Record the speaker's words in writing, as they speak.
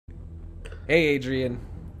Hey, Adrian.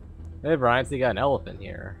 Hey Brian, so you got an elephant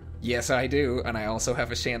here. Yes, I do, and I also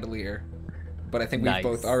have a chandelier. But I think we've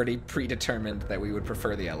both Nice. already predetermined that we would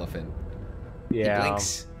prefer the elephant. He Yeah,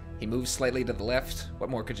 blinks. He moves slightly to the left. What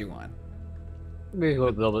more could you want? maybe go a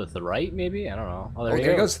little bit to the right, maybe? I don't know. Oh, Oh, there you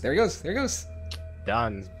there he go. goes. There he goes. There he goes.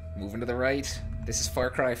 Done. Moving to the right. This is Far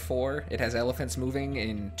Cry 4. It has elephants moving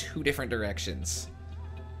in two different directions.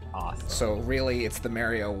 Awesome. So really, it's the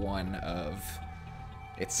Mario 1 of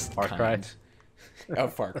its Far kind. Cry?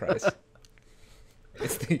 Of Far Cry's.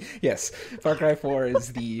 Yes, Far Cry 4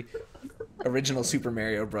 is the original Super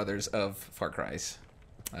Mario Brothers of Far Cry's.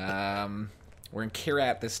 We're in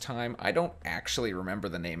Kirat this time. I don't actually remember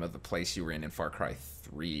the name of the place you were in Far Cry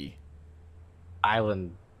 3.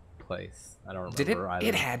 Island place. I don't remember. Did it? Either.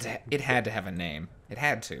 It had to have a name. It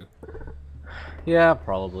had to. Yeah,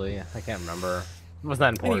 probably. I can't remember. It was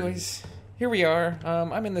not important. Anyways, here we are.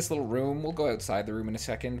 I'm in this little room. We'll go outside the room in a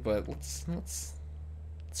second, but let's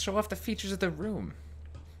show off the features of the room.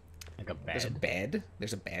 Like a bed. There's a bed.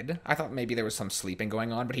 There's a bed. I thought maybe there was some sleeping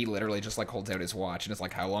going on, but he literally just like holds out his watch and is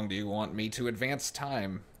like, "How long do you want me to advance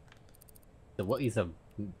time?" He's a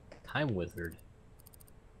time wizard.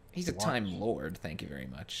 He's a time lord. Thank you very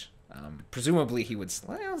much. Presumably he would.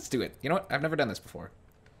 Well, let's do it. You know what? I've never done this before.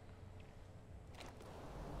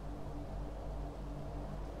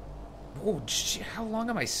 Oh, gee, how long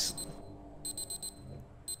am I?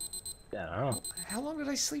 Yeah, I don't know. How long did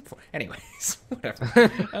I sleep for? Anyways,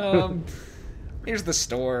 whatever. Here's the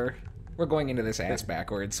store. We're going into this ass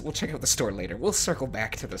backwards. We'll check out the store later. We'll circle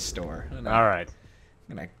back to the store. All right.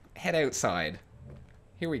 I'm gonna head outside.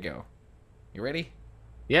 Here we go. You ready?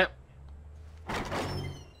 Yep.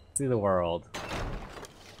 See the world.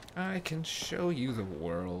 I can show you the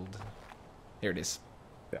world. Here it is.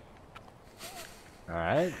 All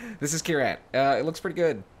right. This is Kirat. It looks pretty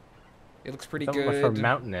good. It looks pretty Something good. for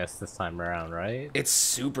mountainous this time around, right? It's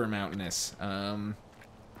super mountainous.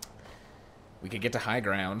 We could get to high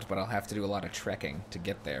ground, but I'll have to do a lot of trekking to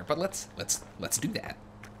get there. But let's do that.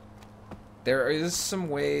 There is some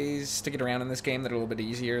ways to get around in this game that are a little bit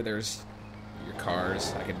easier. There's your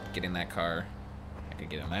cars. I could get in that car. I could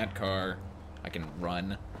get in that car. I can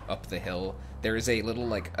run up the hill. There is a little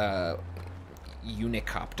like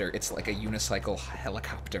unicopter. It's like a unicycle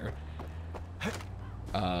helicopter.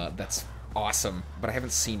 That's awesome, but I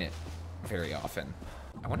haven't seen it very often.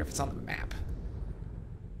 I wonder if it's on the map.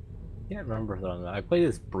 Can't remember if it's on that. I played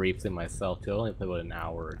this briefly myself too. I only played about an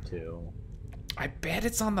hour or two. I bet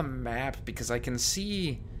it's on the map because I can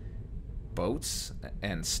see boats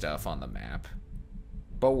and stuff on the map.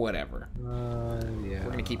 But whatever. Yeah.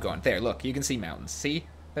 We're gonna keep going. There, look, you can see mountains. See?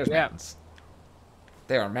 There's Yeah. mountains.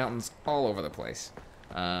 There are mountains all over the place.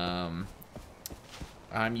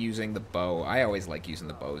 I'm using the bow. I always like using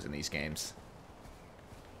the bows in these games.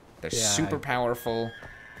 They're super powerful.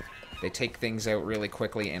 They take things out really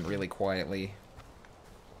quickly and really quietly.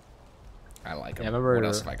 I like them. Yeah, I remember What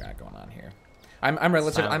else have I got going on here? I'm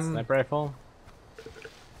relative. Sniper rifle.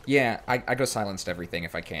 Yeah, I go silenced everything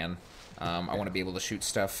if I can. I want to be able to shoot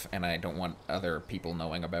stuff, and I don't want other people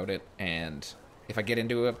knowing about it. And if I get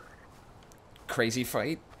into a crazy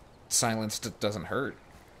fight, silenced doesn't hurt.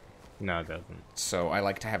 No, it doesn't. So I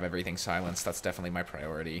like to have everything silenced. That's definitely my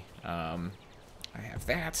priority. I have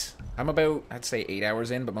that. I'm about, I'd say, 8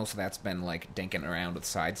 hours in, but most of that's been, like, dinking around with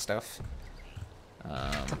side stuff.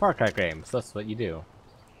 It's a Far Cry game, so that's what you do.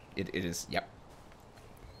 It is, yep.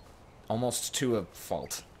 Almost to a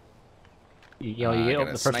fault. You I get got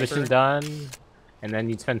the a first mission sniper. done, and then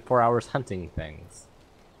you spend 4 hours hunting things.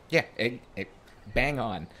 Yeah, bang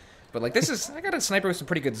on. But, like, this is, I got a sniper with some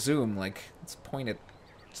pretty good zoom. Like, let's point at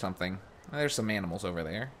something. Oh, there's some animals over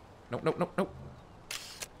there. Nope, nope, nope, nope.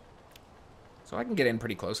 So I can get in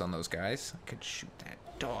pretty close on those guys. I could shoot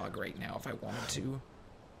that dog right now if I wanted to.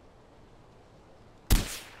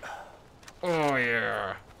 Oh,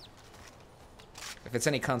 yeah. If it's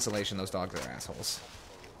any consolation, those dogs are assholes.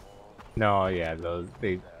 No, yeah,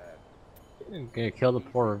 they gonna kill the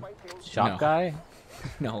poor shop No. guy.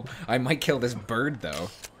 No, I might kill this bird, though.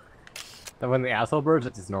 Then when the asshole bird's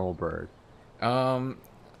it's his normal bird.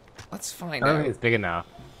 Let's find I don't out. think it's big enough.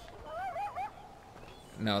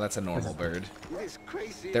 No, that's a normal bird.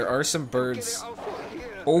 There are some birds.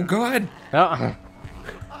 Oh, God! No,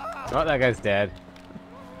 oh, that guy's dead.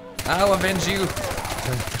 I'll avenge you!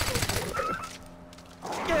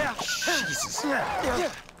 Jesus.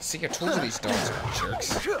 See, I told you these dogs are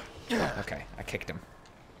jerks. Okay, I kicked him.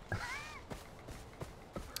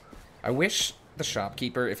 I wish the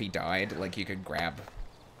shopkeeper, if he died, like, you could grab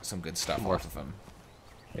some good stuff off of him.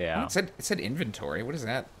 Yeah. Oh, it said inventory. What is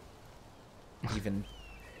that? Even...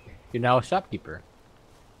 You're now a shopkeeper.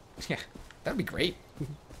 Yeah. That'd be great.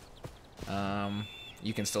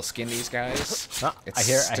 You can still skin these guys. Oh, I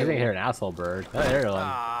think I hear an asshole bird. Oh, there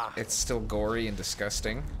one. It's still gory and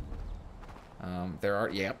disgusting. There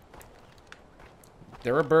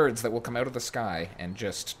are birds that will come out of the sky and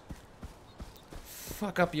just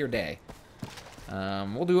fuck up your day.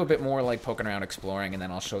 We'll do a bit more like poking around exploring, and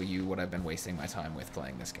then I'll show you what I've been wasting my time with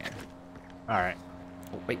playing this game. Alright.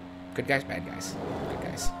 Oh, wait. Good guys, bad guys. Good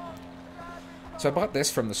guys. So I bought this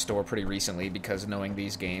from the store pretty recently because knowing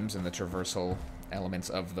these games and the traversal elements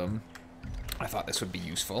of them, I thought this would be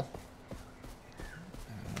useful.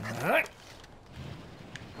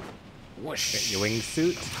 Whoosh. Get your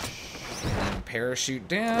wingsuit. And parachute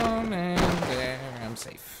down, and there, I'm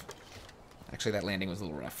safe. Actually, that landing was a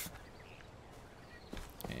little rough.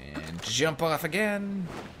 And jump off again.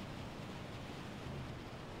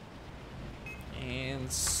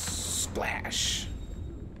 And splash.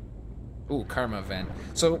 Ooh, karma event.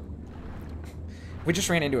 So, we just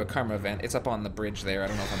ran into a karma event. It's up on the bridge there. I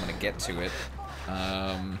don't know if I'm going to get to it.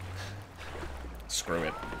 Screw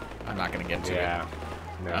it. I'm not going to get to it.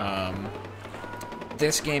 No.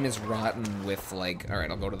 This game is rotten with, like, alright,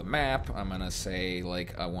 I'll go to the map. I'm going to say,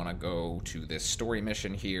 like, I want to go to this story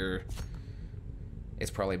mission here. It's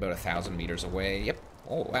probably about 1,000 meters away. Yep.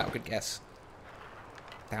 Oh, wow, good guess.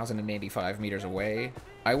 1,085 meters away.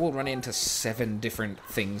 I will run into 7 different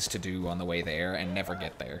things to do on the way there and never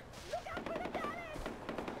get there.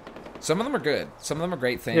 Some of them are good. Some of them are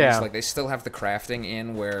great things. Yeah. Like, they still have the crafting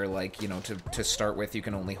in where, like, you know, to start with, you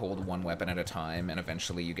can only hold 1 weapon at a time, and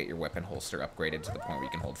eventually you get your weapon holster upgraded to the point where you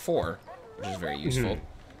can hold 4, which is very useful.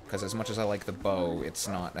 Because as much as I like the bow, it's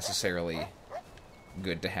not necessarily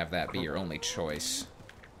good to have that be your only choice.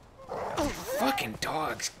 Fucking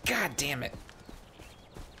dogs! God damn it!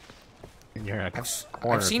 You're in a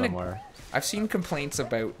corner somewhere. I've seen complaints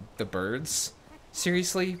about the birds.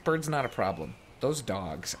 Seriously, birds not a problem. Those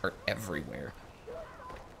dogs are everywhere.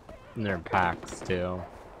 And they're in packs, too.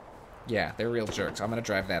 Yeah, they're real jerks. I'm gonna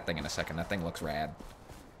drive that thing in a second. That thing looks rad.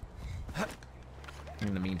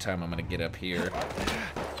 In the meantime, I'm gonna get up here.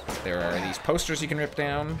 There are these posters you can rip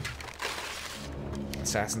down.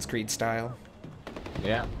 Assassin's Creed style.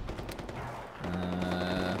 Yeah.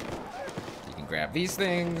 You can grab these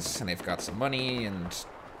things, and they've got some money and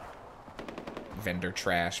vendor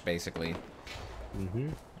trash, basically.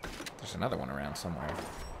 There's another one around somewhere.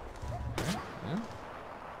 Huh?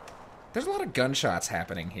 There's a lot of gunshots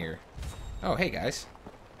happening here. Oh, hey, guys.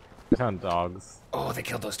 I found dogs. Oh, they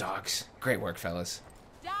killed those dogs. Great work, fellas.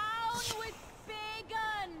 Down with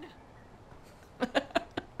pagan!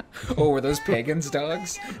 Oh, were those pagans'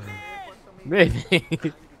 dogs? Maybe.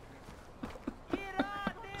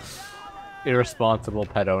 Irresponsible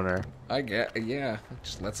pet owner. I get, yeah.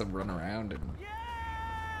 Just lets them run around and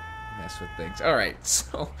mess with things. All right,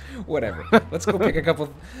 so whatever. Let's go pick a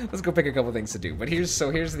couple. Let's go pick a couple things to do. But here's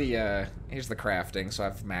the crafting. So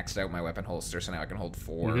I've maxed out my weapon holster, so now I can hold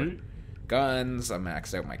 4 guns. I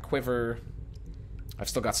maxed out my quiver. I've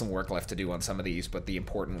still got some work left to do on some of these, but the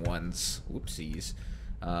important ones, whoopsies,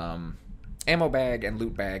 ammo bag and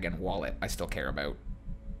loot bag and wallet, I still care about.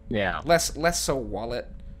 Yeah. Less so wallet.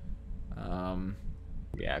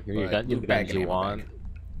 Yeah, you got the guns you want.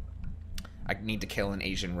 I need to kill an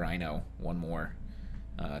Asian rhino. One more.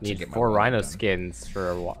 Need to get 4 rhino done. skins for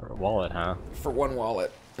a wallet, huh? For 1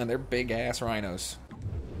 wallet, and they're big ass rhinos.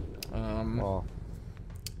 Well,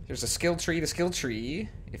 There's a skill tree. The skill tree,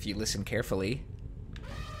 if you listen carefully.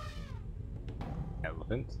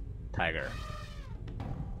 elephant, tiger.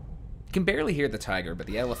 You can barely hear the tiger, but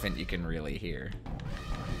the elephant you can really hear.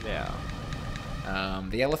 Yeah.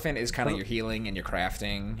 The elephant is kind of your healing and your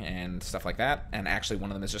crafting and stuff like that. And actually, one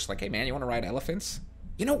of them is just like, hey, man, you want to ride elephants?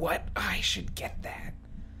 You know what? I should get that.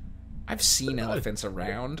 I've seen elephants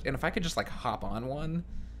around, and if I could just, like, hop on one...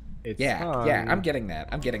 It's yeah, fun. yeah, I'm getting that.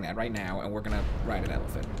 I'm getting that right now, and we're going to ride an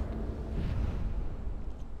elephant.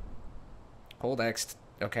 Hold X.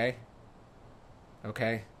 Okay.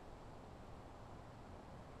 Okay.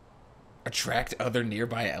 Attract other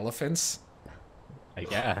nearby elephants? I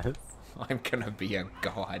guess. I'm gonna be a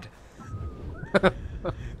god.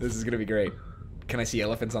 This is gonna be great. Can I see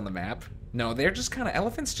elephants on the map? No, they're just kind of...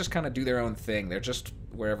 Elephants just kind of do their own thing. They're just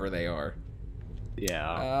wherever they are.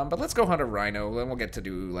 Yeah. But let's go hunt a rhino. Then we'll get to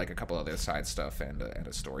do, like, a couple other side stuff and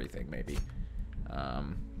a story thing, maybe. I'll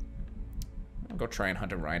go try and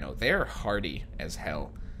hunt a rhino. They're hardy as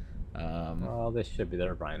hell. Well, this should be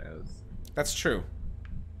their rhinos. That's true.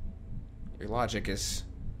 Your logic is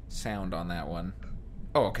sound on that one.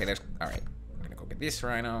 Oh, okay, there's... Alright. I'm gonna go get this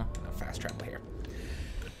rhino, and I'll fast travel here.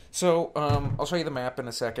 So, I'll show you the map in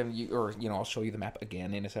a second. I'll show you the map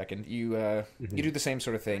again in a second. You do the same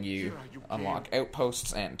sort of thing. You unlock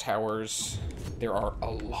outposts and towers. There are a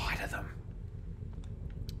lot of them.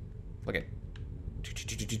 Look at.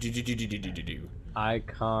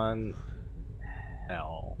 Icon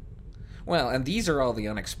hell. Well, and these are all the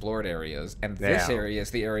unexplored areas, and this area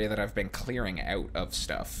is the area that I've been clearing out of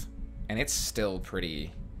stuff. And it's still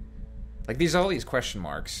pretty... Like, all these question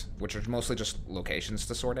marks, which are mostly just locations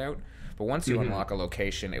to sort out. But once you unlock a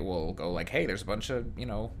location, it will go like, hey, there's a bunch of,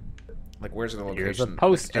 like, where's the location? Here's a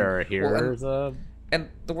poster, And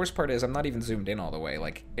the worst part is, I'm not even zoomed in all the way.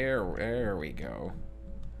 Like, there we go.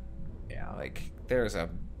 Yeah. Like, there's a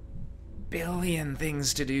billion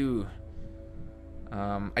things to do.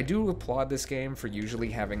 I do applaud this game for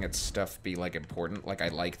usually having its stuff be, like, important. Like, I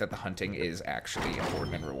like that the hunting is actually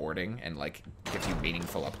important and rewarding and, like, gives you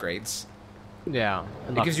meaningful upgrades. Yeah.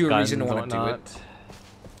 It gives you a reason to want to do it.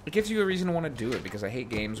 It gives you a reason to want to do it, because I hate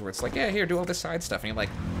games where it's like, yeah, here, do all this side stuff. And you're like,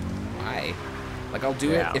 why? Like, I'll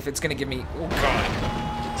do it if it's going to give me... Oh, God.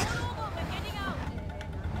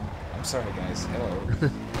 I'm sorry, guys. Hello.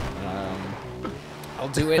 I'll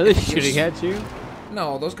do it. Are they shooting at you?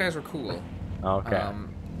 No, those guys were cool. Okay.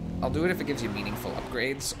 I'll do it if it gives you meaningful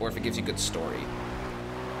upgrades, or if it gives you good story.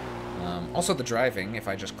 Also, the driving, if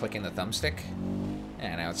I just click in the thumbstick,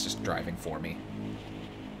 and now it's just driving for me.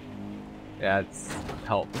 Yeah, it's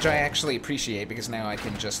helpful. Which I actually appreciate, because now I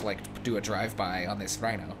can just, like, do a drive-by on this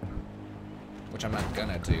rhino. Which I'm not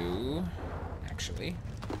gonna do, actually.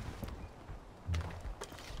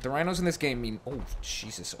 The rhinos in this game mean... Oh,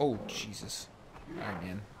 Jesus. Oh, Jesus. Alright,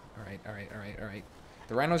 man. Alright.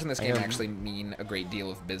 The rhinos in this game actually mean a great deal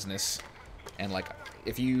of business. And, like,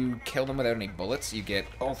 if you kill them without any bullets, you get...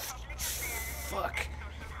 Oh, fuck.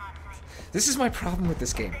 This is my problem with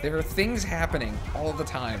this game. There are things happening all the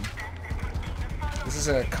time. This is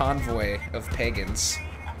a convoy of pagans.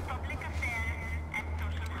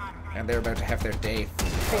 And they're about to have their day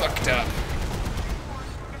fucked up.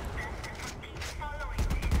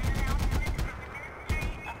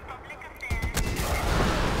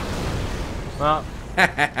 Well,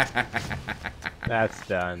 that's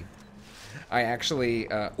done. I actually,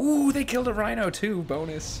 ooh, they killed a rhino too,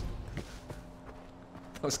 bonus.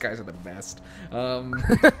 Those guys are the best.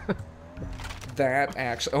 That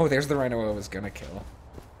actually, oh, there's the rhino I was gonna kill.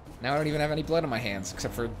 Now I don't even have any blood on my hands,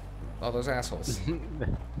 except for all those assholes.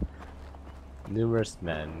 Numerous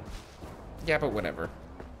men. Yeah, but whatever.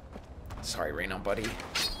 Sorry, Rhino buddy.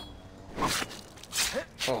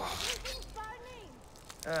 Oh.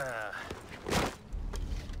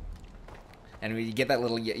 And when you get that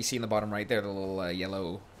little, you see in the bottom right there, the little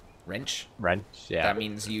yellow wrench? Wrench, yeah. That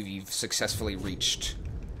means you've successfully reached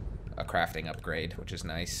a crafting upgrade, which is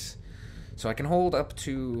nice. So I can hold up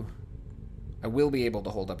to... I will be able to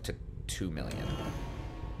hold up to 2 million.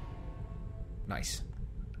 Nice.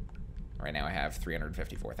 Right now I have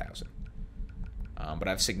 354,000. But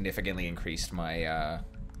I've significantly increased my...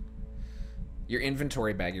 your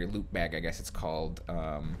inventory bag, your loot bag, I guess it's called,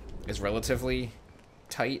 is relatively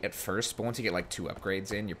tight at first, but once you get like 2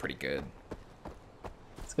 upgrades in, you're pretty good.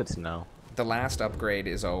 It's good to know. The last upgrade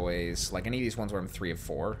is always, like any of these ones where I'm 3 of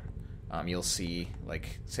 4, you'll see,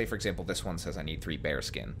 like, say for example, this one says I need 3 bear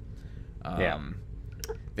skin.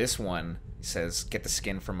 This one says get the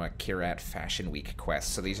skin from a Kirat Fashion Week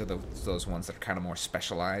quest. So these are those ones that are kind of more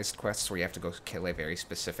specialized quests where you have to go kill a very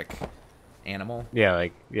specific animal. Yeah,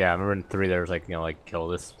 I remember in 3 there was like, like kill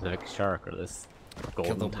this specific shark or this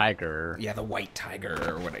golden tiger. Yeah, the white tiger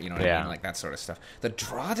or what, you know what I mean? Like that sort of stuff. The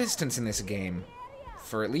draw distance in this game,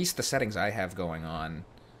 for at least the settings I have going on,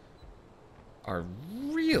 are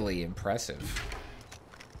really impressive.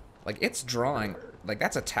 Like, it's drawing... Like,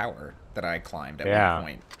 that's a tower that I climbed at one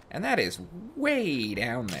point. And that is way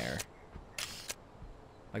down there.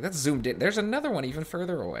 Like, that's zoomed in. There's another one even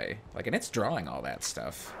further away. Like, and it's drawing all that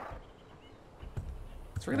stuff.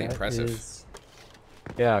 It's really impressive.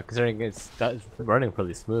 Yeah, considering it's running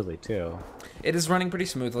pretty smoothly, too. It is running pretty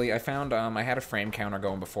smoothly. I found, I had a frame counter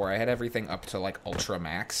going before. I had everything up to, like, ultra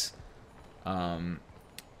max.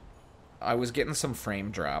 I was getting some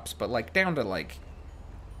frame drops, but, like, down to, like,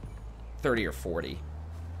 30 or 40.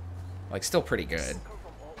 Like, still pretty good.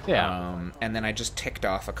 Yeah. And then I just ticked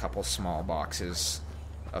off a couple small boxes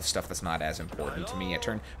of stuff that's not as important to me.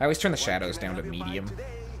 I always turn the shadows down to medium,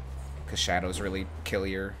 because shadows really kill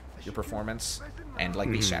your performance. And,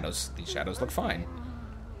 like, these shadows look fine,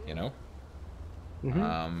 you know?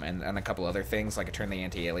 And a couple other things, like I turned the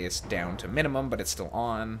anti-alias down to minimum, but it's still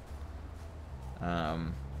on.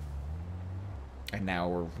 And now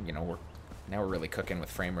we're really cooking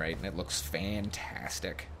with frame rate, and it looks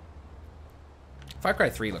fantastic. Far Cry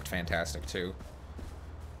 3 looked fantastic, too.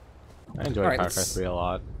 I enjoyed Alright, Far Cry 3 a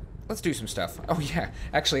lot. Let's do some stuff. Oh, yeah.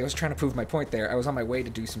 Actually, I was trying to prove my point there. I was on my way to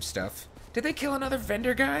do some stuff. Did they kill another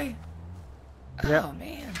vendor guy? Yep. Oh,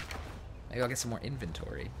 man. Maybe I'll get some more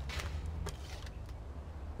inventory.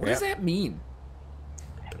 What does that mean?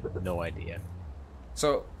 No idea.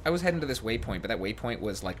 So, I was heading to this waypoint, but that waypoint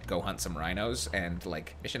was, like, go hunt some rhinos, and,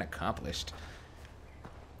 like, mission accomplished.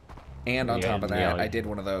 And on top of that, I did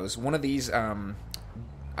one of those. One of these,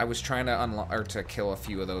 I was trying to unlock, or to kill a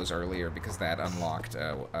few of those earlier, because that unlocked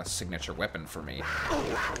a signature weapon for me.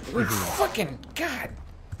 Fucking God!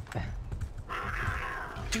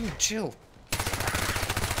 Dude, chill.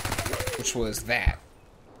 Which was that.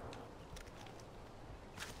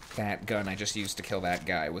 That gun I just used to kill that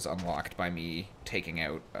guy was unlocked by me taking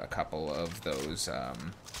out a couple of those,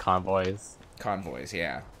 Convoys. Convoys,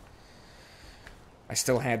 yeah. I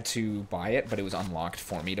still had to buy it, but it was unlocked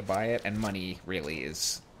for me to buy it, and money really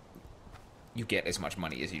is... You get as much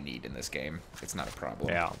money as you need in this game. It's not a problem.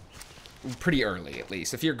 Yeah. Pretty early, at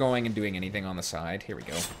least. If you're going and doing anything on the side... Here we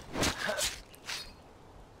go.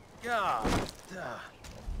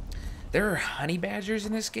 There are honey badgers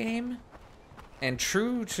in this game, and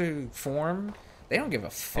true to form, they don't give a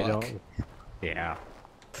fuck. Yeah.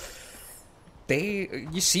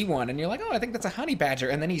 You see one and you're like, oh, I think that's a honey badger,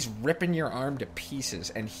 and then he's ripping your arm to pieces,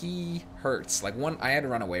 and he hurts. Like one, I had to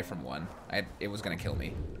run away from one. It was gonna kill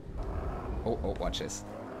me. Oh, watch this.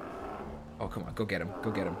 Oh, come on, go get him,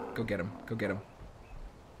 go get him, go get him, go get him.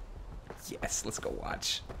 Yes, let's go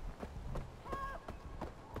watch.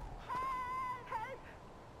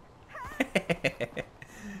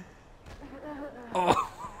 Oh.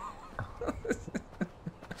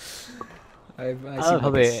 I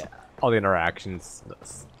see all the interactions.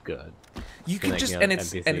 That's good. You can just, and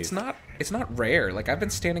it's not rare. Like I've been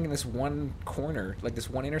standing in this one corner, like this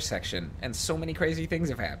one intersection, and so many crazy things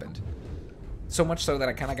have happened. So much so that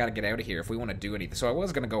I kind of got to get out of here if we want to do anything. So I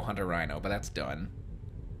was gonna go hunt a rhino, but that's done.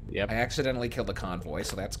 Yep. I accidentally killed a convoy,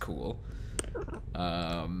 so that's cool.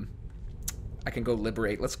 I can go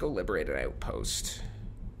liberate. Let's go liberate an outpost.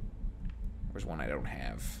 There's one I don't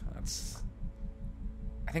have.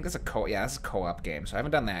 I think that's a that's a co-op game, so I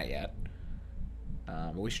haven't done that yet.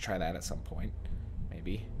 But we should try that at some point,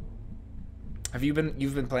 maybe. You've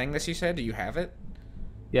been playing this, you said? Do you have it?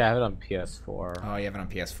 Yeah, I have it on PS4. Oh, you have it on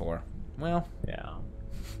PS4. Well, yeah.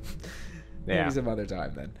 Maybe some other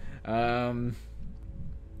time then.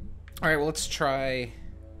 All right, well, let's try.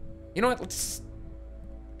 You know what?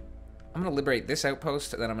 I'm gonna liberate this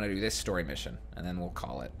outpost, and then I'm gonna do this story mission, and then we'll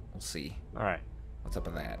call it. We'll see. All right. What's up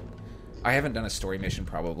with that? I haven't done a story mission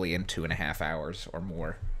probably in 2.5 hours or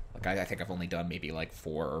more. Like I think I've only done maybe like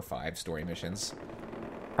 4 or 5 story missions.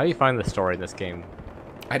 How do you find the story in this game?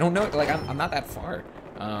 I don't know. Like I'm not that far.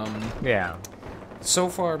 Yeah. So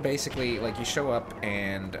far, basically, like you show up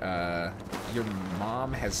and your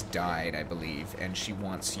mom has died, I believe, and she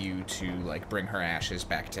wants you to like bring her ashes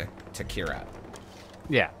back to Kira.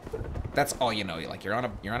 Yeah. That's all you know. Like you're on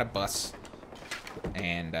a bus,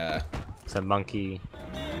 and it's a monkey.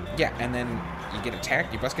 Yeah, and then you get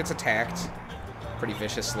attacked. Your bus gets attacked pretty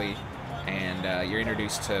viciously, and you're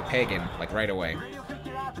introduced to Pagan like right away.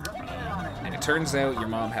 And it turns out your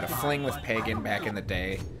mom had a fling with Pagan back in the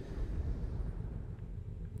day.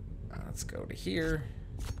 Let's go to here.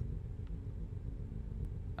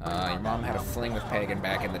 Your mom had a fling with Pagan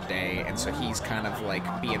back in the day, and so he's kind of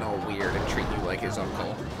like being all weird and treat you like his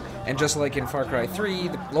uncle. And just like in Far Cry 3,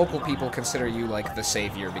 the local people consider you like the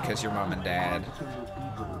savior because your mom and dad,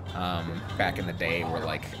 back in the day were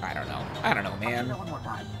like, I don't know, man.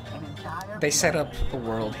 They set up a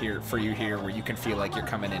world here for you here where you can feel like you're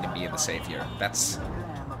coming in and being the savior. That's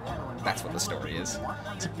what the story is.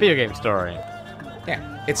 It's a video game story.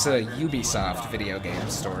 Yeah, it's a Ubisoft video game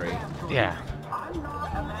story. Yeah.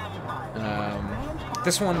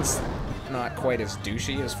 This one's not quite as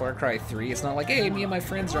douchey as Far Cry 3. It's not like, hey, me and my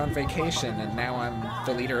friends are on vacation and now I'm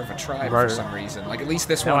the leader of a tribe for some reason. Like, at least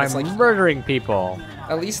this one, it's like murdering people.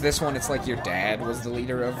 At least this one, it's like your dad was the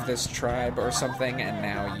leader of this tribe or something, and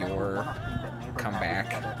now you're come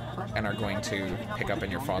back and are going to pick up in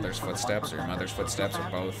your father's footsteps or your mother's footsteps or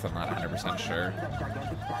both. I'm not 100% sure.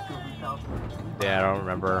 Yeah, I don't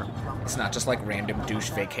remember. It's not just like random douche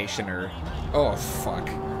vacation or... Oh, fuck.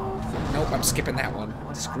 Nope, I'm skipping that one.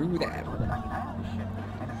 Screw that.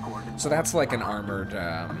 So that's like an armored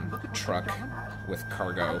truck with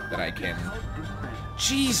cargo that I can...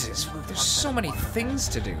 Jesus, there's so many things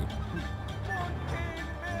to do.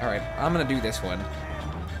 Alright, I'm gonna do this one.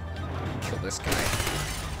 Kill this guy.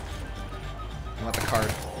 I want the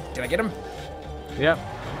card. Did I get him? Yep.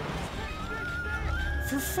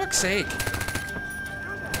 For fuck's sake.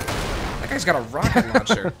 guy's got a rocket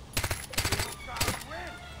launcher.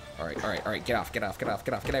 Alright, alright, alright. Get off, get off, get off,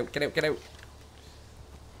 get off, get out, get out, get out.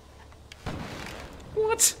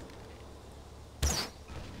 What?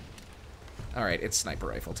 Alright, it's sniper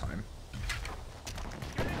rifle time.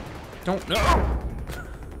 Don't. No!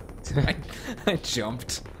 I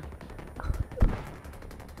jumped.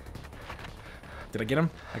 Did I get him?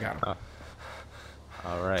 I got him.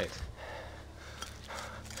 Alright.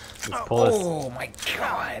 Oh my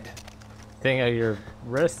god! Thing of your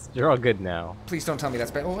wrist. You're all good now. Please don't tell me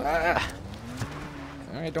that's bad. Oh, ah.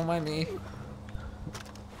 Alright, don't mind me.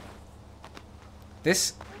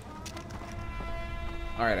 This...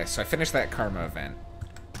 Alright, so I finished that karma event.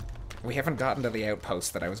 We haven't gotten to the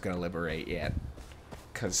outpost that I was going to liberate yet.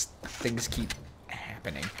 Because things keep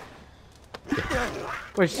happening.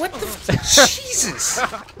 What the... Jesus!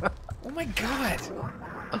 Oh my god!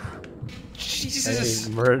 Jesus!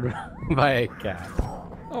 Murdered by a cat.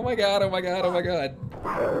 Oh my god, oh my god, oh my god.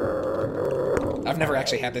 I've never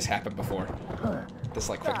actually had this happen before. This,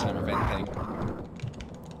 like, quick time event thing.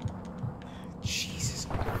 Jesus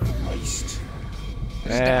Christ.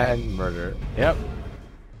 And murder. Yep.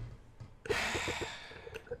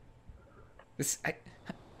 This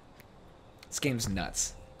game's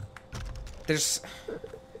nuts.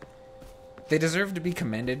 They deserve to be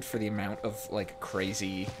commended for the amount of, like,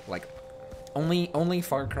 crazy, like, only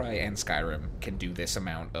Far Cry and Skyrim can do this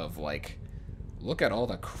amount of, like, look at all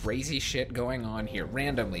the crazy shit going on here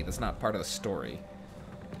randomly that's not part of the story.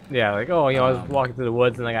 Yeah, like, oh, you know, I was walking through the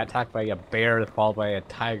woods and I got attacked by a bear followed by a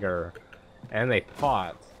tiger, and they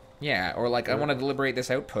fought. Yeah, or like, I wanted to liberate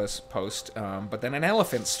this outpost, but then an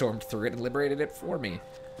elephant stormed through it and liberated it for me.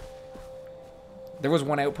 There was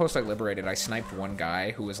one outpost I liberated. I sniped one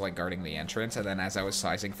guy who was, like, guarding the entrance, and then as I was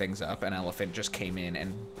sizing things up, an elephant just came in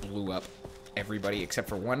and blew up everybody except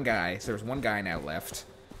for one guy. So there's one guy now left.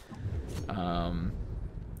 And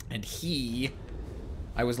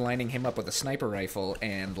I was lining him up with a sniper rifle,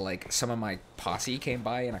 and, like, some of my posse came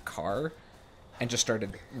by in a car and just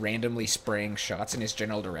started randomly spraying shots in his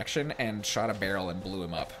general direction and shot a barrel and blew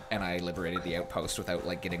him up. And I liberated the outpost without,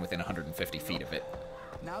 like, getting within 150 feet of it.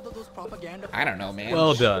 I don't know, man.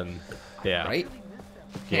 Well done. Yeah. Right?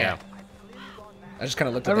 Yeah. I just kind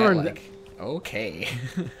of looked at that like, okay.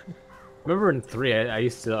 Remember in 3, I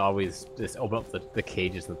used to always just open up the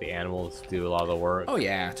cages and let the animals do a lot of the work. Oh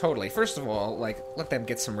yeah, totally. First of all, like, let them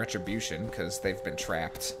get some retribution, because they've been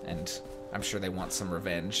trapped, and I'm sure they want some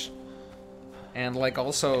revenge. And, like,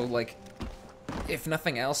 also, like, if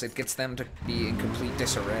nothing else, it gets them to be in complete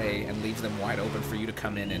disarray and leaves them wide open for you to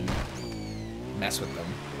come in and mess with them.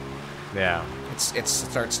 Yeah. It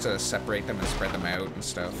starts to separate them and spread them out and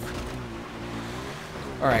stuff.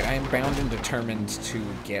 Alright, I am bound and determined to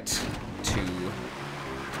get to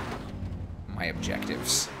my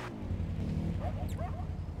objectives.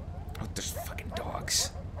 Oh, there's fucking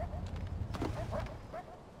dogs.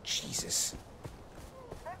 Jesus.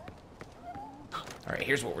 Alright,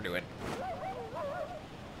 here's what we're doing.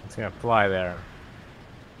 It's gonna fly there.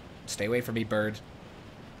 Stay away from me, bird.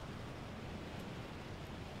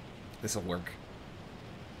 This'll work.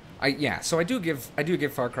 So I do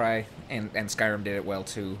give Far Cry and Skyrim did it well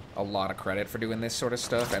too a lot of credit for doing this sort of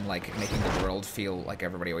stuff and, like, making the world feel like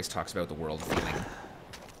everybody always talks about the world feeling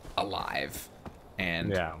alive.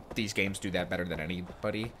 And these games do that better than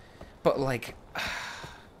anybody. But, like,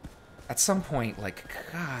 at some point, like,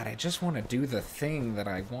 God, I just want to do the thing that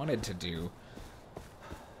I wanted to do.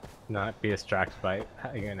 Not be distracted by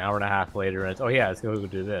an hour and a half later and it's, oh yeah, let's go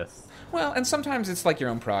do this. Well, and sometimes it's like your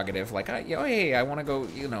own prerogative. Like, hey, I want to go,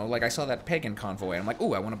 you know, like I saw that pagan convoy, and I'm like,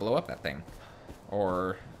 ooh, I want to blow up that thing.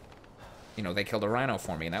 Or, you know, they killed a rhino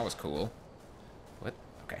for me, and that was cool. What?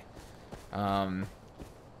 Okay.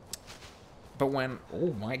 But when,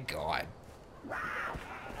 oh my god.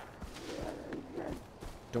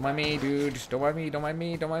 Don't mind me, dude. Don't mind me, don't mind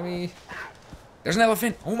me, don't mind me. There's an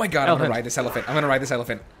elephant. Oh my god, I'm gonna ride this elephant. I'm gonna ride this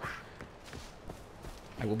elephant.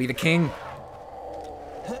 I will be the king.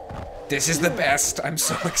 This is the best. I'm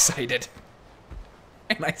so excited.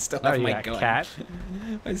 And I still have my gun. Cat?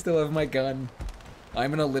 I still have my gun.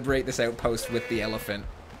 I'm gonna liberate this outpost with the elephant.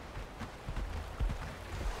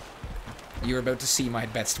 You're about to see my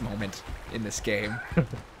best moment in this game.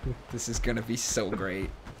 This is gonna be so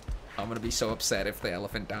great. I'm gonna be so upset if the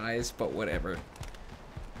elephant dies, but whatever.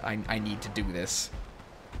 I need to do this.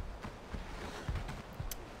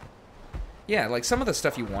 Yeah, like, some of the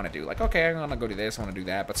stuff you want to do. Like, okay, I'm gonna go do this, I want to do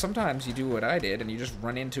that. But sometimes you do what I did, and you just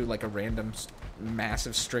run into, like, a random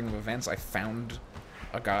massive string of events. I found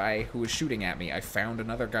a guy who was shooting at me. I found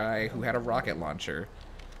another guy who had a rocket launcher.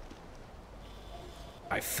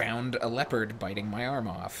 I found a leopard biting my arm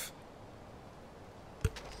off.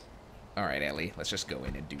 Alright, Ellie, let's just go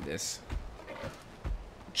in and do this.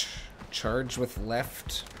 Charge with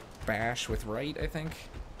left, bash with right, I think.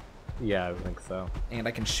 Yeah, I think so. And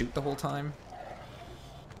I can shoot the whole time.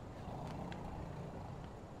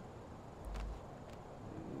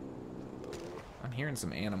 I'm hearing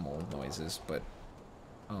some animal noises, but...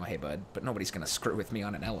 Oh, hey, bud. But nobody's gonna screw with me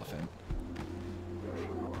on an elephant.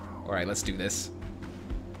 Alright, let's do this.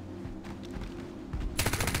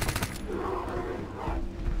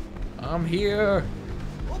 I'm here!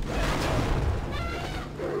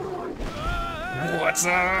 What's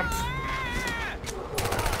up?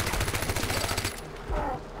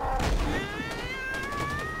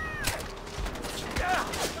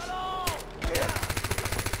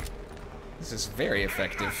 This is very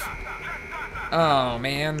effective. Oh,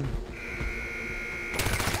 man.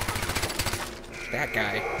 That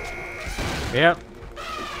guy. Yep.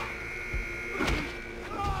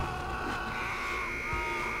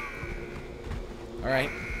 Alright.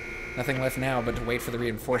 Nothing left now but to wait for the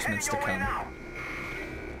reinforcements to come.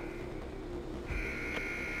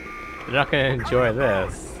 You're not gonna enjoy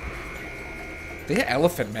this. The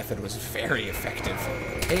elephant method was very effective.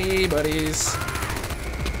 Hey, buddies.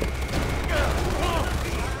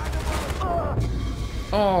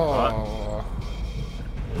 Oh.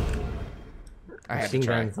 I had to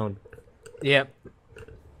try. Yep.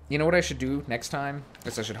 You know what I should do next time?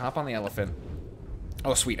 Is I should hop on the elephant.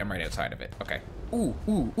 Oh, sweet, I'm right outside of it. Okay. Ooh,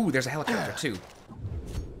 ooh, ooh, there's a helicopter, too.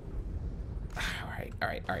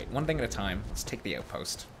 Alright. One thing at a time. Let's take the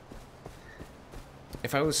outpost.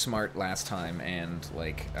 If I was smart last time and,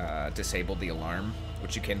 like, disabled the alarm,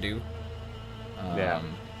 which you can do, yeah,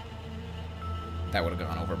 that would have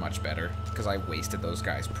gone over much better, because I wasted those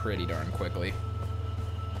guys pretty darn quickly.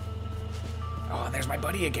 Oh, and there's my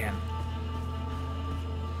buddy again.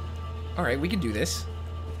 Alright, we can do this.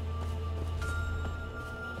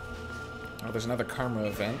 Oh, there's another karma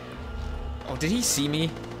event. Oh, did he see me?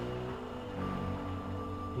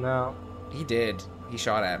 No. He did. He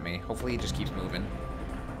shot at me. Hopefully he just keeps moving.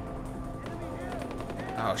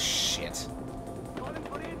 Oh, shit.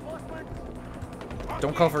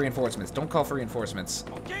 Don't call for reinforcements. Don't call for reinforcements.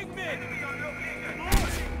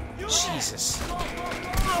 Jesus.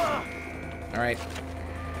 Alright.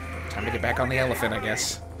 Time to get back on the elephant, I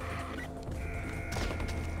guess.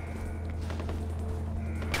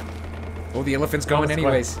 Oh, the elephant's going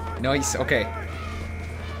anyways. Nice, okay. I'm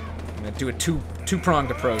gonna do a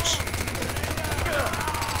two-pronged approach.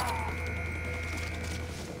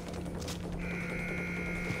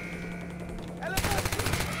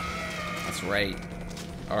 That's right.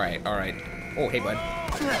 Alright. Oh, hey, bud.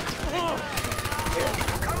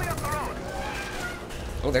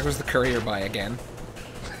 Oh, there was the courier by again.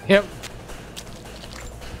 Yep.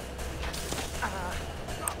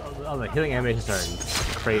 Oh, the healing animations are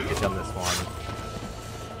crazy on this one.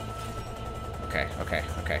 Okay,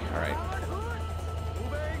 alright.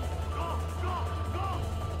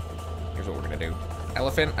 Here's what we're gonna do.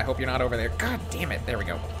 Elephant, I hope you're not over there. God damn it, there we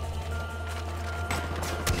go.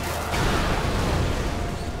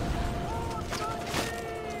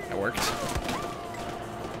 That worked.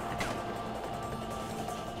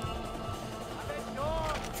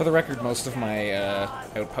 For the record, most of my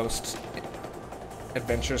outpost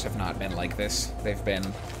adventures have not been like this. They've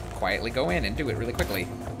been quietly go in and do it really quickly.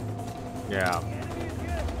 Yeah.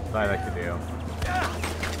 That's what I like to do.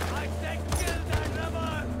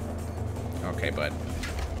 Okay, bud.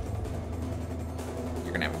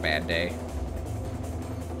 You're gonna have a bad day.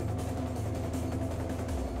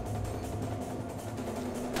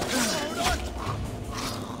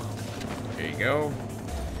 There you go.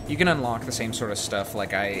 You can unlock the same sort of stuff,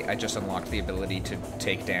 like I just unlocked the ability to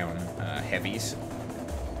take down heavies,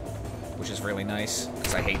 which is really nice,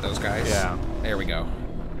 because I hate those guys. Yeah. There we go.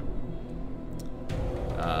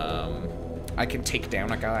 I can take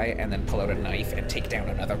down a guy and then pull out a knife and take down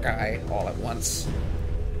another guy all at once.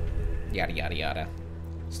 Yada, yada, yada.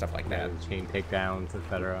 Stuff like that. Chain takedowns,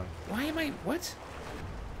 etc. Why am I... what?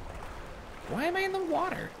 Why am I in the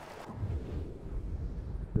water?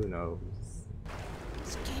 Who knows?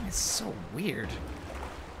 This game is so weird.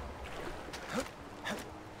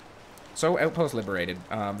 So, Outpost liberated.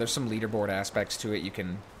 There's some leaderboard aspects to it. You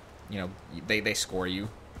can, you know, they score you.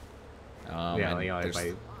 Yeah, you know,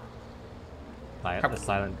 by a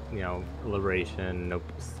silent, you know, liberation, no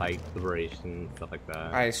sight liberation, stuff like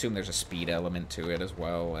that. I assume there's a speed element to it as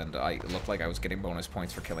well, and it looked like I was getting bonus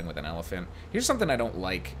points for killing with an elephant. Here's something I don't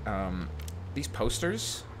like. These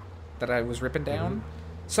posters that I was ripping down,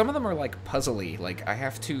 some of them are, like, puzzly. Like, I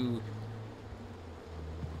have to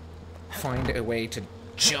find a way to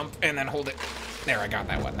jump and then hold it. There, I got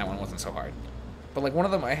that one. That one wasn't so hard. But, like, one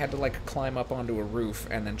of them I had to, like, climb up onto a roof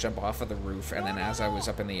and then jump off of the roof, and then as I was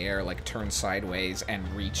up in the air, like, turn sideways and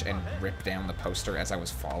reach and rip down the poster as I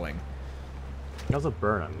was falling. It also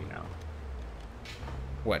burn on me now.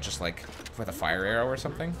 What, just, like, with a fire arrow or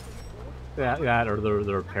something? Yeah, that or the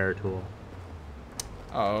repair tool.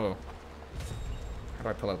 Oh. How do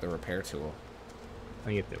I pull out the repair tool? I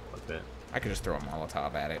think you have to equip it. I could just throw a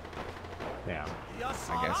Molotov at it. Yeah.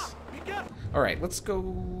 I guess. Alright, let's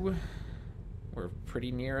go... We're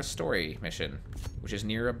pretty near a story mission, which is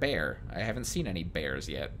near a bear. I haven't seen any bears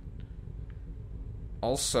yet.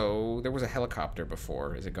 Also, there was a helicopter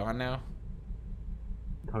before. Is it gone now?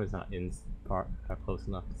 Probably not close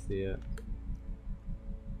enough to see it.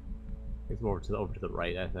 It's more over to the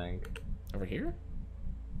right, I think. Over here?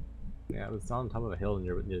 Yeah, it was on top of a hill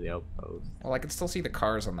near the outpost. Well, I can still see the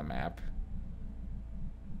cars on the map.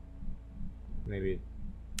 Maybe.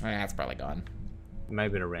 That's probably gone. It might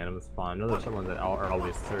have been a random spawn. I know there's someone that are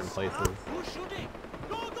always certain places.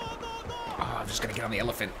 Oh, I'm just gonna get on the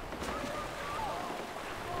elephant.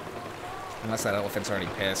 Unless that elephant's already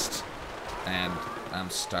pissed. And I'm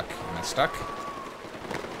stuck. Am I stuck?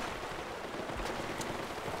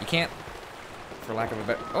 You can't, for lack of a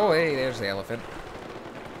better... Oh, hey, there's the elephant.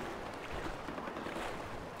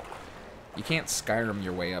 You can't Skyrim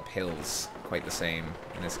your way up hills quite the same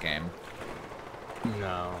in this game.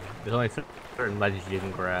 No. There's only certain ledges you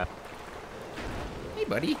can grab. Hey,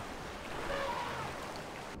 buddy.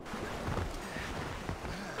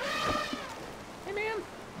 Hey, man.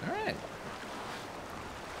 Alright.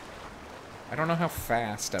 I don't know how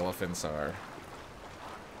fast elephants are.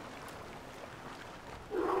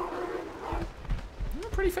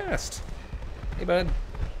 They're pretty fast. Hey, bud.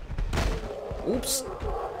 Oops.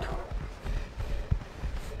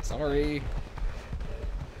 Sorry.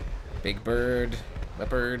 Big bird.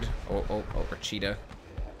 Leopard. Oh, or cheetah.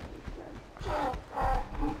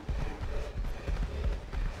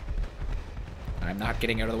 I'm not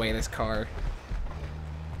getting out of the way of this car.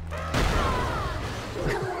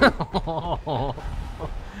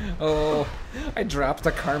 Oh, I dropped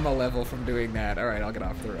a karma level from doing that. Alright, I'll get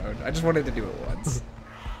off the road. I just wanted to do it once.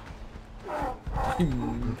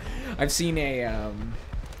 I've seen a,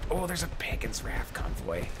 oh, there's a Pagan's Wrath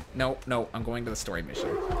convoy. No, I'm going to the story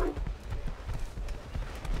mission.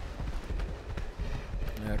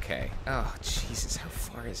 Okay. Oh, Jesus, how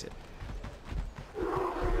far is it?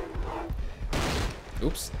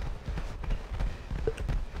 Oops.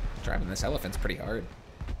 Driving this elephant's pretty hard.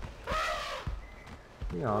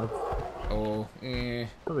 You know, Oh,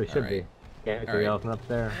 probably should be. Can't get the elephant up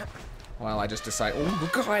there. Well, I just decided. Oh,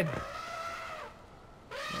 God!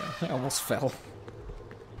 Yeah, I almost fell.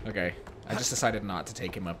 Okay, I just decided not to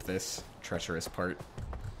take him up this treacherous part.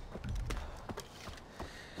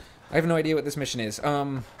 I have no idea what this mission is.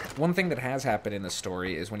 One thing that has happened in the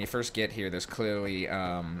story is when you first get here, there's clearly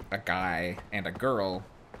a guy and a girl.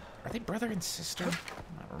 Are they brother and sister?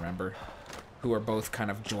 I don't remember. Who are both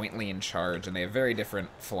kind of jointly in charge, and they have very different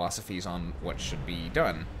philosophies on what should be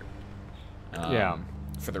done. Yeah.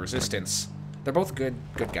 For the Resistance. They're both good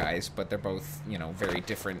guys, but they're both, you know, very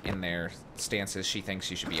different in their stances. She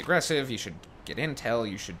thinks you should be aggressive, you should get intel,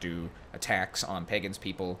 you should do attacks on pagans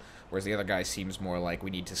people, whereas the other guy seems more like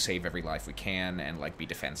we need to save every life we can and, like, be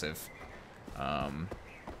defensive. And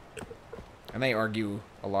they argue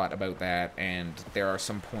a lot about that, and there are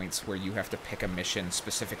some points where you have to pick a mission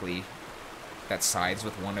specifically that sides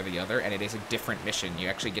with one or the other, and it is a different mission. You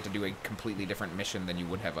actually get to do a completely different mission than you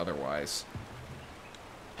would have otherwise.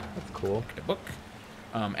 That's cool. Get a book.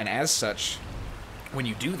 And as such, when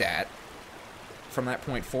you do that, from that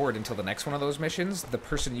point forward until the next one of those missions, the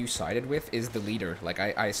person you sided with is the leader. Like,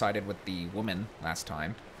 I sided with the woman last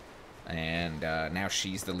time, and now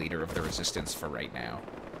she's the leader of the Resistance for right now.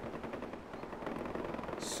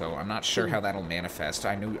 So I'm not sure how that'll manifest.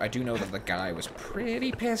 I do know that the guy was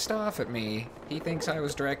pretty pissed off at me. He thinks I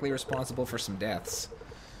was directly responsible for some deaths.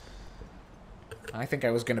 I think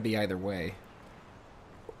I was going to be either way.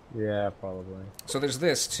 Yeah, probably. So there's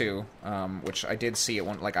this too, which I did see at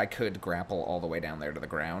one. Like, I could grapple all the way down there to the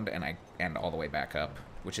ground and all the way back up,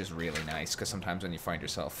 which is really nice because sometimes when you find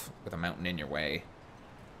yourself with a mountain in your way,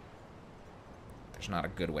 there's not a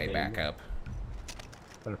good way back up.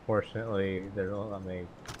 Unfortunately, there's not many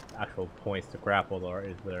actual points to grapple, or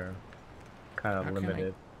is there? Kind of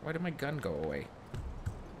limited. Why did my gun go away?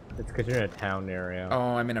 It's because you're in a town area.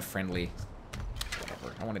 Oh, I'm in a friendly.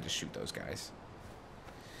 Whatever. I wanted to shoot those guys.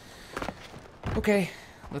 Okay,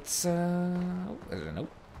 let's, oh, there's a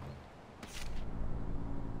note.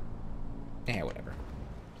 Yeah, whatever.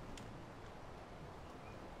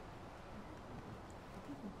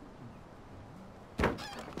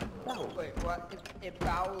 What?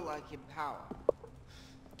 Empower like empower.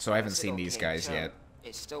 So I haven't seen these guys so yet.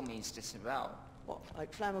 It still means disavow. What,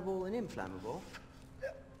 like flammable and inflammable?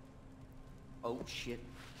 Oh shit.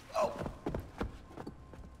 Oh.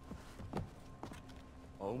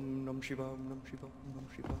 Om Nam Shiva, Om Nam Shiva, Om Nam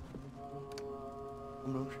Shiva,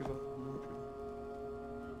 Om Nam Shiva, Om Nam Shiva.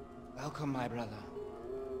 Welcome, my brother.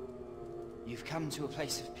 You've come to a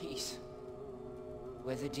place of peace,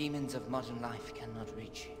 where the demons of modern life cannot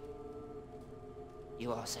reach you.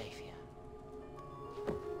 You are safe here.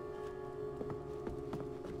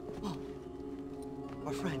 Oh,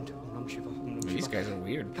 our friend, Om Nam Shiva, Om Nam Shiva. These guys are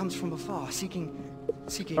weird. Comes from afar, seeking.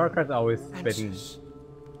 Far Cry's always been answers.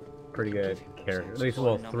 pretty good character. At least,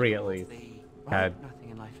 well, 3 at least had Nothing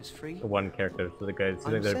in life is free. the one character for the good. So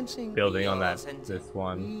I I'm think sensing they're building on we are that sensing. this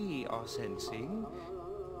one. We are sensing.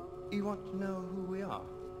 You want to know who we are?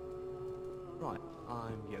 Right,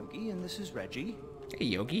 I'm Yogi, and this is Reggie. Hey,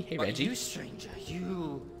 Yogi. Hey, But Reggie. you, stranger,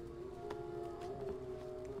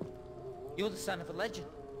 you're the son of a legend.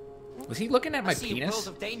 Was he looking at my I see a world penis?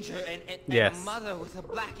 of danger and Yes. a mother with a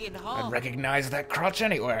blackened I heart. recognize that crotch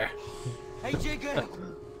anywhere. Hey, Jacob!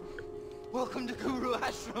 Welcome to Guru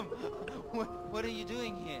Ashram. What are you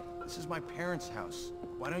doing here? This is my parents' house.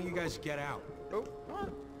 Why don't you guys get out?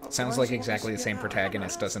 Sounds like exactly the same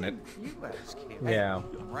protagonist, doesn't it? You ask him. Yeah,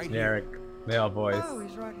 right generic male voice. Oh,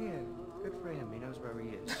 he's right here. Good for him. He knows where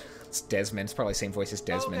he is. It's Desmond. It's probably the same voice as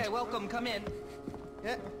Desmond. Okay, welcome. Come in.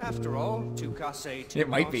 Yeah, after all, tu casse, tu It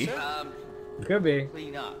might be. casse. Could be.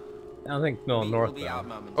 Clean up. I don't think Nolan Meat North will be out though.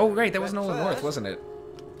 momentarily. Oh, right. That was But Nolan North, first, wasn't it?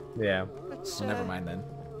 Yeah. Let's, Well, never mind then.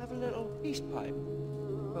 Have a little peace pipe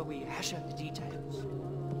where we hash out the details.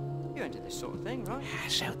 You're into this sort of thing, right?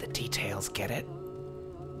 Hash out the details, get it?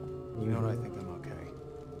 You know what? I think I'm okay.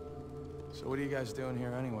 So what are you guys doing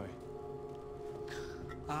here anyway?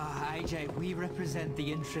 AJ, we represent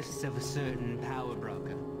the interests of a certain power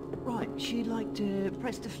broker. Right, she'd like to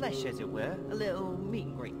press the flesh, as it were. A little meet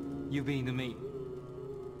and greet. You being the meat.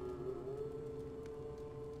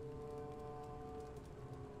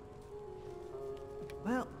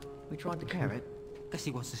 Well, we tried the carrot. Guess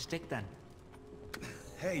he wants to stick then.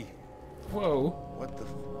 Hey, Whoa. what the?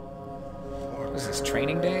 Was this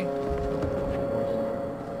training day?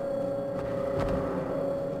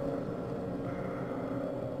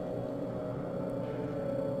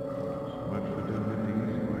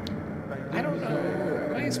 I don't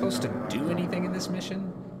know. Am I supposed to do anything in this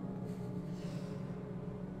mission?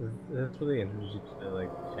 That's really interesting to like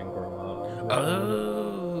Shangri-La.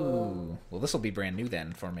 Oh. Well, this will be brand new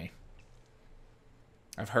then for me.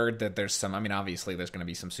 I've heard that there's some... I mean, obviously there's going to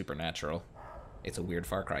be some supernatural. It's a weird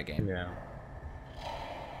Far Cry game. Yeah.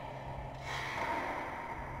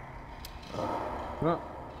 Well,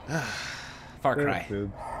 Far there's Cry.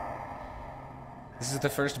 boobs. This is the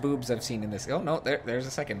first boobs I've seen in this. Oh, no, there's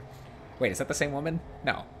a second. Wait, is that the same woman?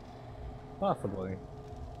 No. Possibly.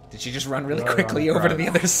 Did she just run really You're quickly on over to drugs.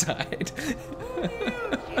 the other side?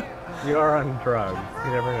 You are on drugs.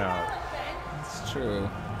 You never know. It's true.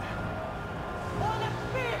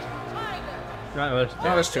 No, there's Oh,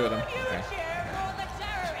 there's 2 of them. Okay.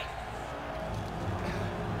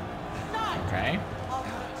 Okay.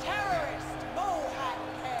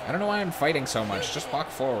 I don't know why I'm fighting so much. Just walk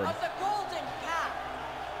forward. Of the Golden Path,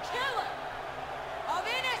 killer of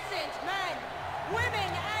innocent men,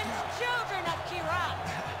 women, and children of Kirat.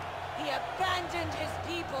 He abandoned his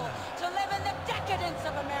people to live in the decadence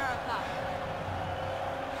of America.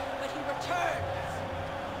 But he returns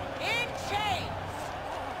in chains.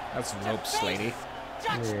 That's to ropes, face lady.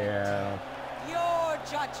 Judgment. Yeah. Your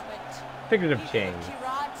judgment. Figurative People of change.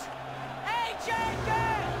 Kirat. AJ!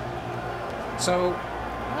 So,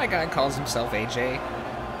 my guy calls himself AJ.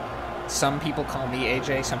 Some people call me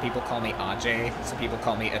AJ. Some people call me AJ. Some people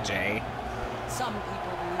call me AJ. Some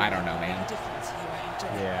people believe I don't know, there will be man. a difference here, AJ.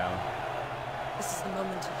 Yeah. This is the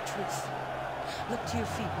moment of truth. Look to your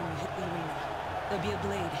feet when you hit the arena. There'll be a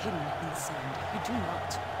blade hidden in the sand. If you do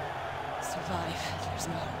not survive, there's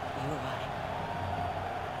no hope for you or I.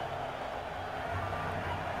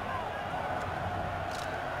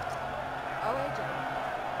 Oh, AJ.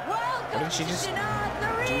 Welcome What did she just to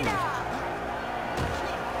Shinad Arena!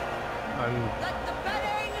 Let the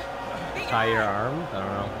betting begin! Tie your arms? I don't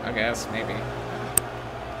know. I guess, maybe.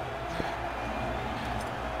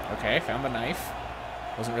 Okay, found the knife.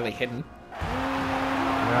 Wasn't really hidden.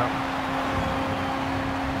 Yeah.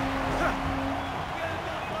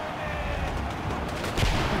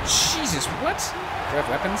 Jesus, what? Do I have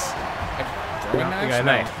weapons? I have throwing Yeah, knives? you got a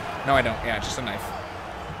No. knife. No, I don't. Yeah, just a knife.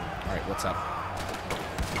 Alright, what's up?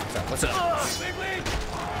 What's up? What's up?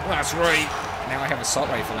 Well, that's right. Now I have assault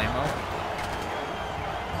rifle ammo.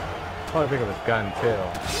 Oh, I pick up his gun too.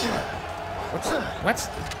 What?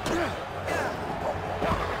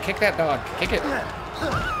 Kick that dog. Kick it.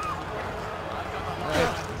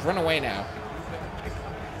 Run away now.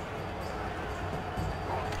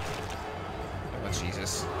 Oh,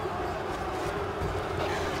 Jesus.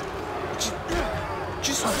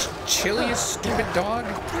 Just chill, you stupid dog.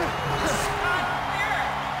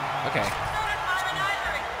 Okay.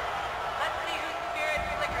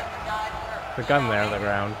 The gun there on the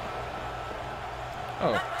ground.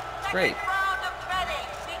 Oh, great.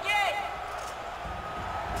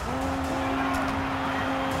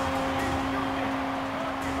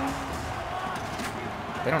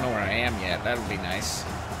 They don't know where I am yet. That would be nice.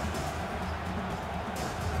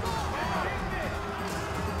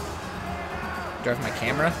 Do I have my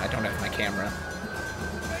camera? I don't have my camera.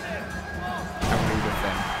 How rude of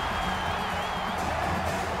them.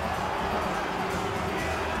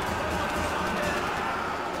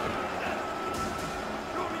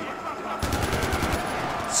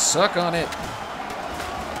 Suck on it.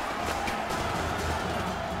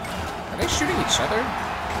 Are they shooting each other?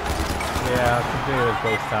 Yeah, something with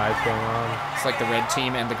both sides going on. It's like the red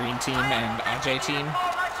team and the green team and Ajay team?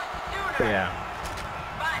 Yeah.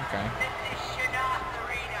 Okay.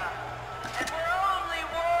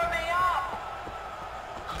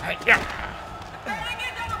 Yeah.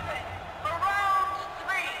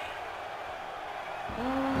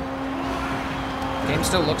 Game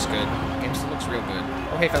still looks good. Game still looks real good.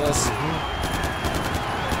 Oh, hey, fellas.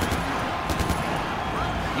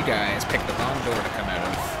 You guys picked the wrong door to come out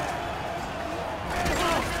of.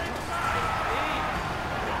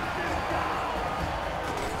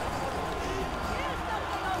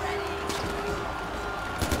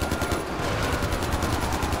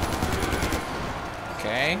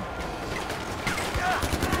 Okay.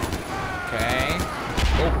 Okay.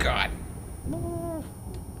 Oh, God.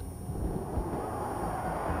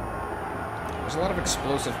 There's a lot of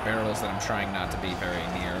explosive barrels that I'm trying not to be very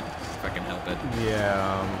near, if I can help it.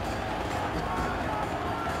 Yeah.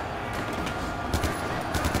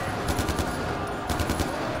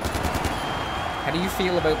 How do you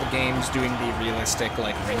feel about the games doing the realistic,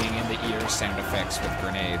 like, ringing in the ear sound effects with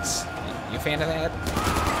grenades? You a fan of that?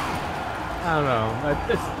 I don't know.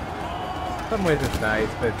 It's, in some ways it's nice,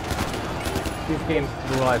 but these games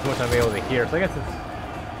rely so much on being able to hear, so I guess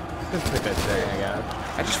it's a good thing, I guess.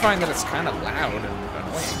 I just find that it's kind of loud and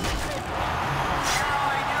annoying.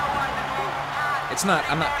 It's not,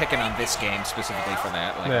 I'm not picking on this game specifically for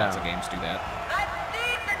that, like lots of games do that.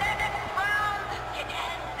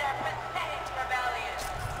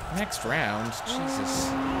 Next round? Jesus.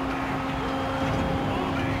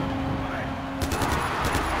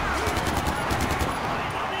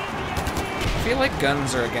 I feel like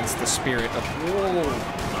guns are against the spirit of... Whoa!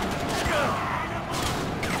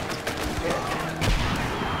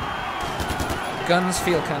 Guns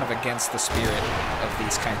feel kind of against the spirit of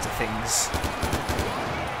these kinds of things.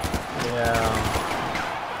 Yeah.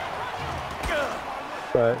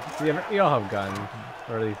 But you all have guns.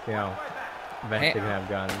 Or at least, you know, eventually can have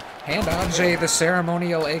guns. Hand Ajay the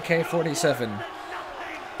ceremonial AK-47.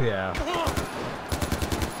 Yeah.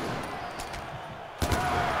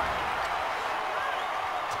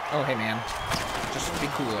 Oh, hey, man. Just be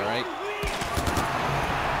cool, alright?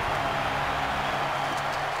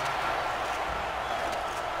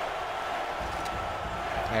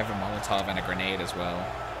 I have a Molotov and a grenade as well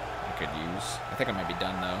I could use. I think I might be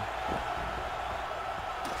done, though.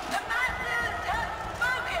 The masses have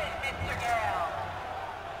spoken, Mr. Gale.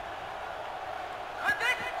 Could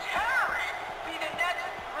this terrorist be the next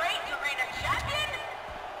great arena champion?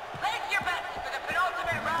 Place your bets for the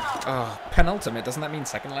penultimate round. Oh, penultimate. Doesn't that mean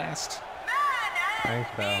second last? I think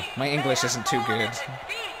so. My English isn't too good.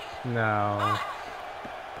 No.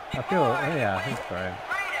 I feel, yeah, I think so. Right.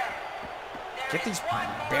 Get these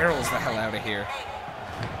barrels the hell out of here.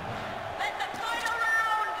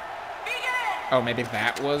 Oh, maybe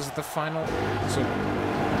that was the final? So...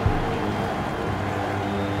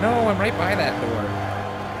 No, I'm right by that door.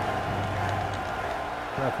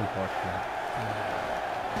 That's unfortunate.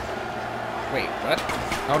 Wait, what?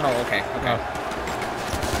 Oh, no, okay, okay. Oh.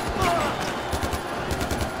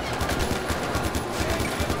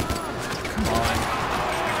 Come on.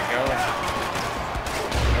 There we go.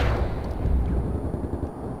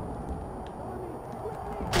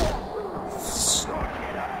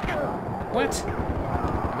 What?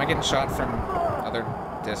 Am I getting shot from other...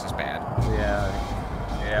 This is bad. Yeah.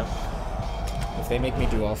 Yep. If they make me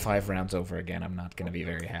do all 5 rounds over again, I'm not going to be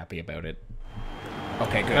very happy about it.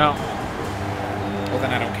 Okay, good. No. Well,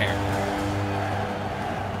 then I don't care.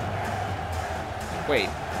 Wait,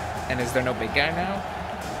 and is there no big guy now?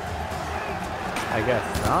 I guess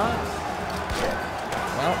not.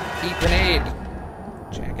 Well, heat grenade.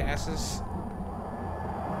 Jackasses.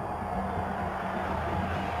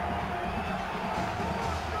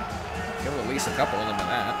 Kill at least a couple of them in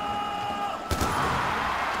that.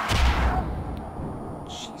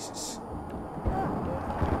 Jesus.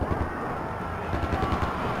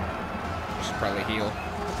 Should probably heal.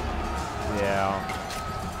 Yeah.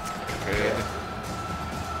 Good.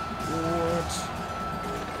 What?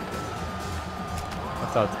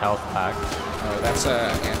 That's how it's health pack. Oh, that's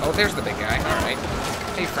yeah. Oh, there's the big guy. All right.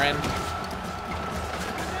 Hey, friend.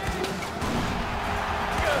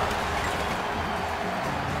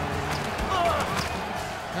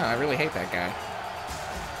 Oh, I really hate that guy.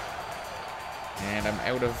 And I'm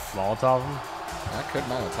out of. Molotov him? I could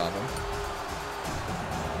Molotov him.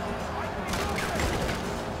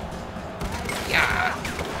 Yeah.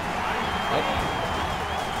 Oh.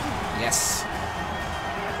 Yes.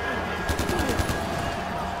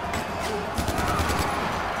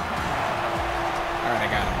 Alright, I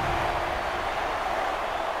got him.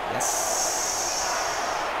 Yes.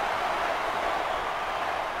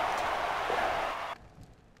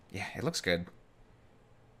 Yeah, it looks good.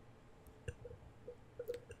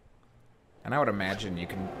 And I would imagine you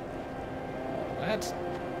can... What?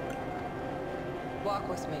 Walk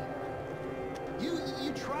with me.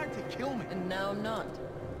 You tried to kill me. And now I'm not.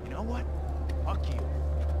 You know what? Fuck you.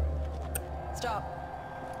 Stop.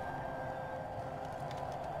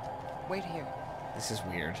 Wait here. This is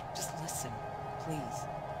weird. Just listen, please.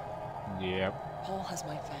 Yep. Paul has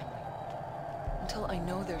my family. Until I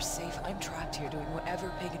know they're safe, I'm trapped here doing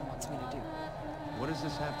whatever Pagan wants me to do. What does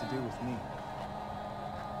this have to do with me?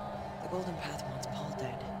 The Golden Path wants Paul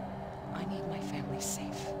dead. I need my family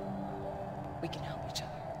safe. We can help each other.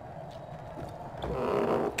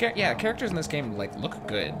 Yeah, characters in this game, like, look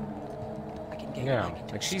good. I can get Yeah. you back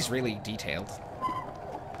into Like, she's really detailed.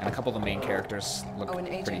 And a couple of the main characters look Oh, and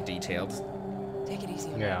AJ. pretty detailed. Take it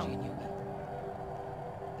easy on Yeah. Reggie and Yogi.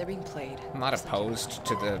 They're being played. I'm not just like you are. opposed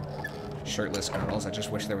to the shirtless girls. I just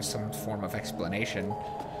wish there was some form of explanation.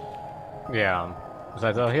 Yeah.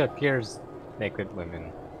 Besides, oh, here's naked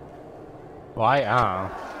women. Why?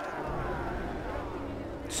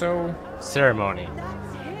 So, Ceremony.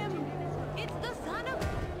 That's him. It's the son of...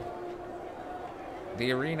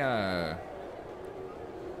 the arena...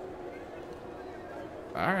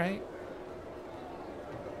 Alright.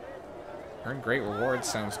 Earn great rewards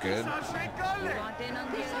sounds good. You want in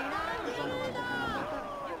on the arena?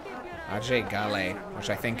 Ajay Gale, which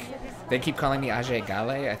I think... They keep calling me Ajay Gale.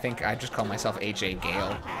 I think I just call myself AJ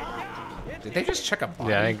Gale. Did they just check a body?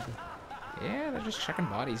 Yeah, Yeah, they're just checking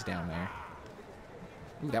bodies down there.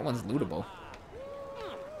 Ooh, that one's lootable.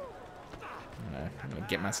 I'm gonna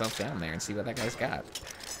get myself down there and see what that guy's got.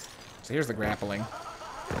 So here's the grappling.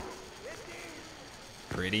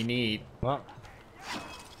 Pretty neat. well,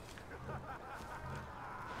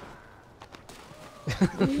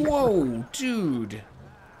 Whoa, dude!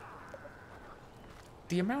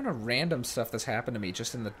 The amount of random stuff that's happened to me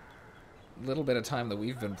just in the little bit of time that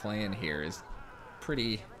we've been playing here is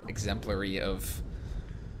pretty exemplary of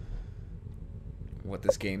what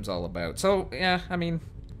this game's all about. So, yeah, I mean,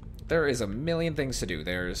 there is a million things to do.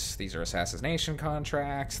 These are assassination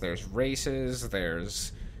contracts, there's races,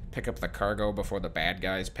 there's pick up the cargo before the bad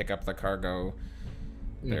guys pick up the cargo.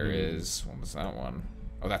 There is, what was that one?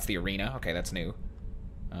 Oh, that's the arena. Okay, that's new.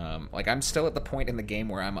 Like, I'm still at the point in the game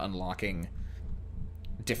where I'm unlocking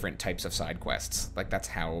different types of side quests. Like, that's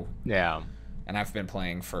how... yeah. And I've been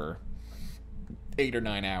playing for 8 or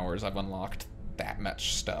 9 hours. I've unlocked that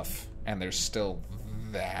much stuff. And there's still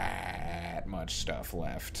that much stuff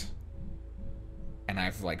left. And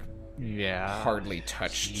I've, like, Yeah. hardly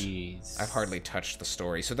touched... Jeez. I've hardly touched the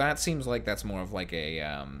story. So that seems like that's more of, like,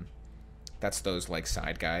 a... that's those, like,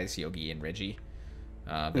 side guys, Yogi and Reggie.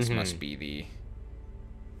 This must be the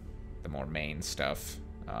more main stuff.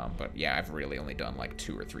 But yeah, I've really only done like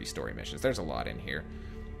 2 or 3 story missions. There's a lot in here.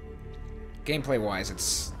 Gameplay-wise,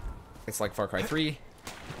 it's like Far Cry 3,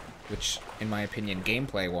 which, in my opinion,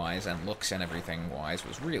 gameplay-wise and looks and everything-wise,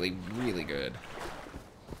 was really, really good.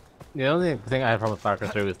 The only thing I had problem with Far Cry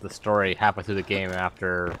 3 was the story halfway through the game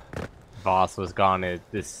after Voss was gone. It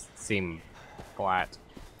just seemed flat.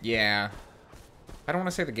 Yeah. I don't want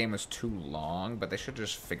to say the game was too long, but they should have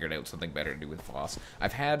just figured out something better to do with Voss.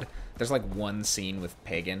 There's like one scene with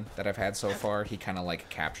Pagan that I've had so far. He kind of like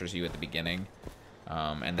captures you at the beginning,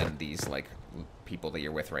 and then these like people that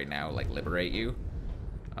you're with right now like liberate you.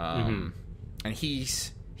 And he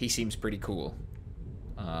seems pretty cool.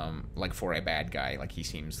 Like for a bad guy, like he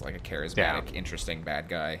seems like a charismatic, interesting bad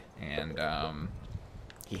guy, and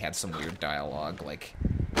he had some weird dialogue, like,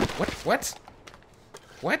 what?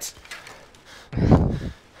 What?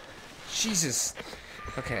 Jesus.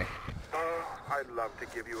 Okay. I'd love to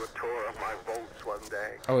give you a tour of my vaults one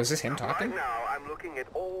day. Oh, is this him talking? Right now, I'm looking at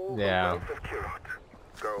all the Yeah. wealth of Kirat.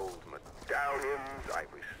 Gold medallions,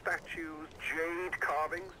 ivory statues, jade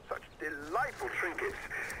carvings, such delightful trinkets.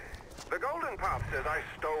 The Golden Path says I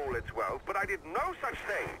stole its wealth, but I did no such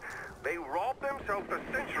thing. They robbed themselves for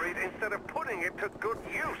centuries instead of putting it to good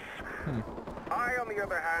use. I, on the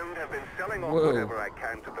other hand, have been selling off whatever I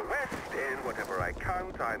can to the West, and whatever I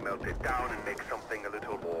can't, I melt it down and make something a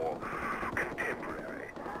little more contemporary.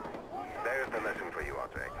 There's the lesson for you,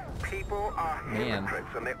 Andre. People are hypocrites,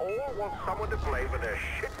 and they all want someone to blame for their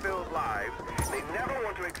shit-filled lives. They never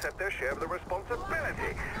want to accept their share of the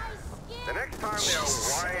responsibility. The next time they're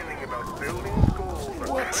whining about building schools or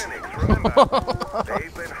clinics, remember,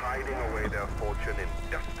 they've been hiding away their fortune in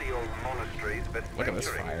dusty old monasteries for centuries. Look at this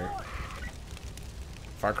fire.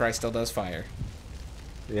 Far Cry still does fire.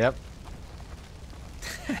 Yep.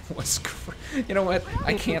 You know what?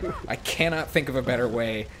 I cannot think of a better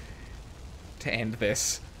way to end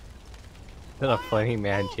this Is that a flaming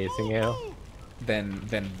man chasing you? than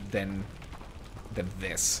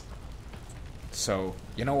this. So,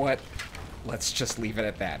 you know what? Let's just leave it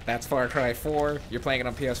at that. That's Far Cry 4. You're playing it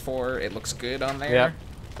on PS4. It looks good on there. Yeah.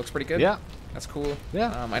 Looks pretty good. Yeah. That's cool.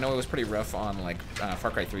 Yeah. I know it was pretty rough on, like,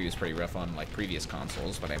 Far Cry 3 was pretty rough on, like, previous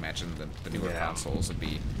consoles, but I imagine the newer consoles would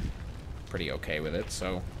be pretty okay with it,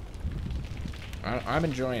 so I'm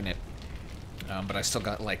enjoying it. But I still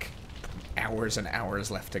got, like, hours and hours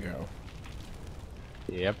left to go.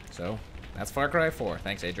 Yep. So, that's Far Cry 4.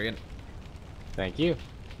 Thanks, Adrian. Thank you.